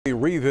We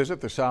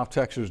revisit the South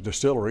Texas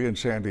Distillery in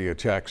Sandia,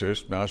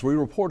 Texas. Now, as we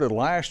reported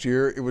last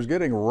year, it was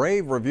getting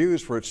rave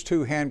reviews for its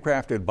two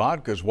handcrafted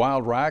vodkas,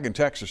 Wild Rag and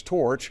Texas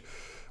Torch.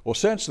 Well,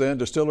 since then,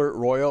 distiller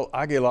Royel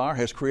Aguilar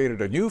has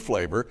created a new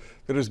flavor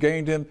that has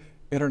gained him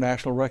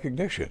international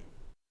recognition.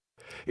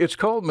 It's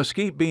called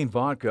Mesquite Bean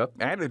Vodka,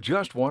 and it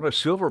just won a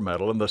silver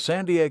medal in the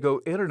San Diego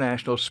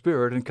International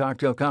Spirit and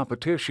Cocktail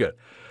Competition.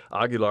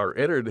 Aguilar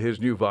entered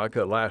his new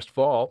vodka last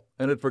fall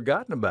and had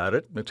forgotten about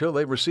it until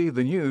they received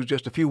the news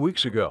just a few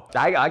weeks ago.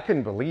 I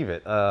couldn't believe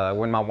it.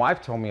 When my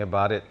wife told me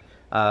about it,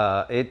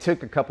 it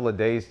took a couple of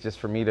days just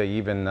for me to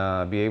even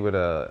be able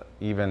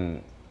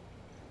to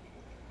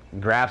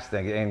grasp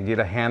it and get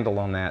a handle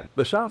on that.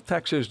 The South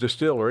Texas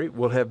Distillery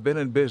will have been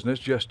in business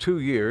just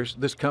 2 years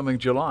this coming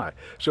July,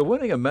 so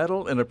winning a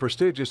medal in a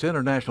prestigious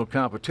international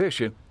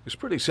competition is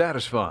pretty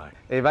satisfying.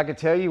 If I could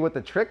tell you what the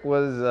trick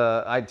was,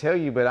 I'd tell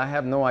you, but I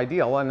have no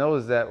idea. All I know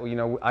is that,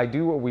 I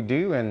do what we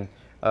do, and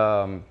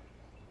and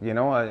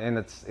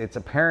it's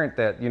apparent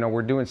that,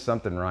 we're doing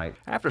something right.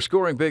 After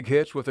scoring big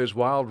hits with his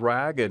Wild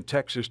Rag and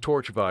Texas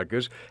Torch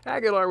vodkas,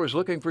 Aguilar was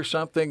looking for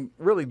something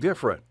really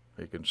different.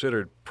 He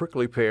considered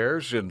prickly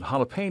pears and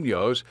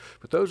jalapenos,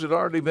 but those had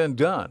already been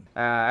done.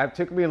 It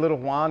took me a little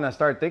while, and I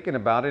started thinking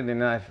about it,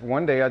 and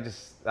one day I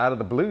just, out of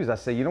the blues, I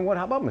said, you know what,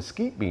 how about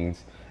mesquite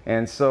beans?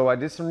 And so I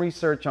did some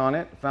research on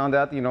it, found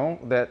out,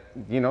 that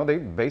they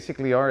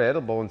basically are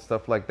edible and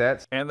stuff like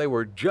that. And they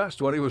were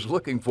just what he was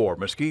looking for.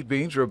 Mesquite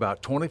beans are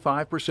about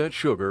 25%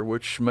 sugar,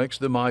 which makes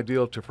them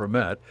ideal to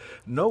ferment.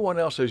 No one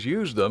else has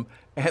used them,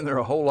 and there are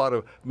a whole lot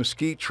of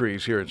mesquite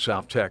trees here in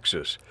South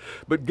Texas.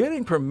 But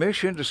getting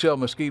permission to sell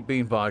mesquite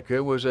bean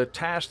vodka was a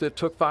task that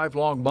took 5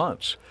 long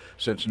months.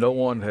 Since no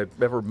one had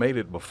ever made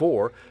it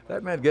before,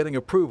 that meant getting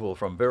approval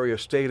from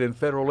various state and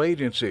federal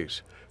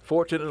agencies.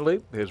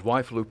 Fortunately, his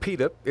wife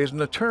Lupita is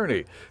an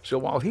attorney, so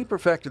while he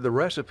perfected the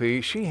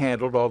recipe, she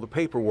handled all the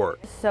paperwork.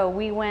 So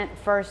we went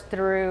first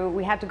through,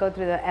 we had to go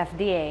through the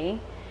FDA,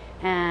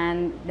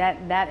 and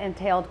that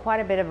entailed quite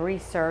a bit of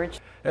research.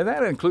 And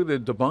that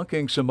included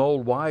debunking some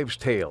old wives'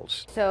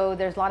 tales. So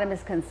there's a lot of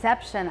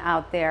misconception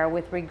out there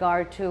with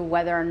regard to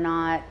whether or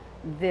not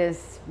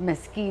this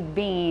mesquite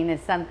bean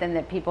is something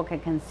that people can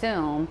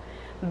consume,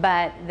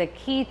 but the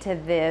key to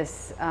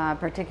this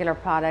particular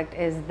product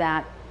is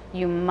that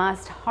you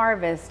must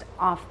harvest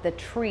off the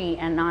tree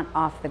and not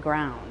off the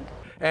ground.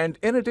 And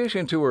in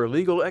addition to her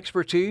legal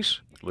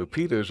expertise,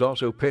 Lupita has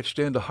also pitched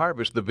in to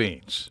harvest the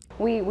beans.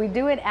 We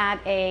do it at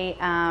a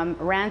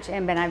ranch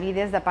in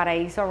Benavides, the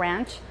Paraíso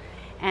Ranch,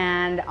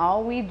 and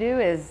all we do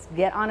is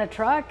get on a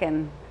truck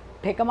and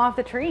pick them off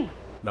the tree.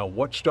 Now,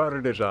 what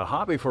started as a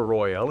hobby for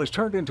Royel has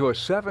turned into a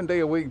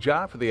 7-day-a-week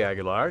job for the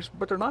Aguilars,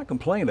 but they're not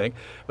complaining.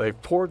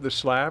 They've poured the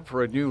slab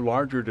for a new,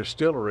 larger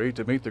distillery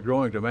to meet the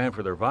growing demand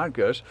for their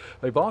vodkas.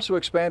 They've also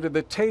expanded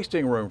the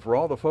tasting room for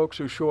all the folks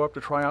who show up to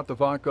try out the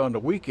vodka on the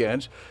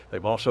weekends.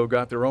 They've also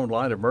got their own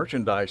line of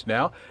merchandise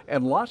now,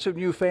 and lots of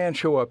new fans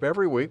show up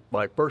every week,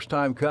 like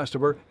first-time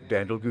customer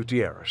Daniel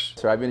Gutierrez.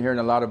 So I've been hearing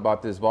a lot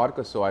about this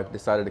vodka, so I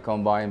decided to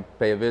come by and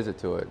pay a visit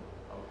to it.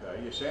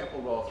 You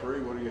sampled all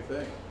 3. What do you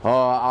think?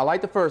 I like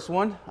the first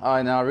one,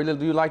 and I really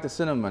do like the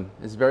cinnamon.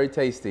 It's very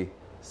tasty.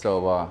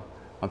 So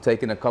I'm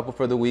taking a couple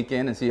for the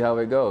weekend and see how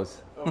it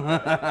goes. Okay.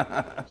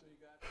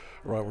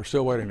 Right, we're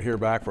still waiting to hear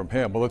back from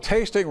him. Well, the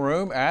tasting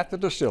room at the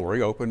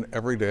distillery open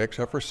every day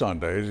except for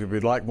Sundays. If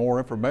you'd like more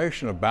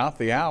information about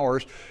the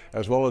hours,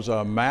 as well as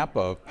a map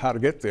of how to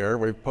get there,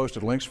 we've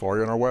posted links for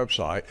you on our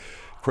website,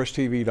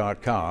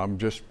 christv.com.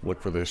 Just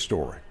look for this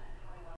story.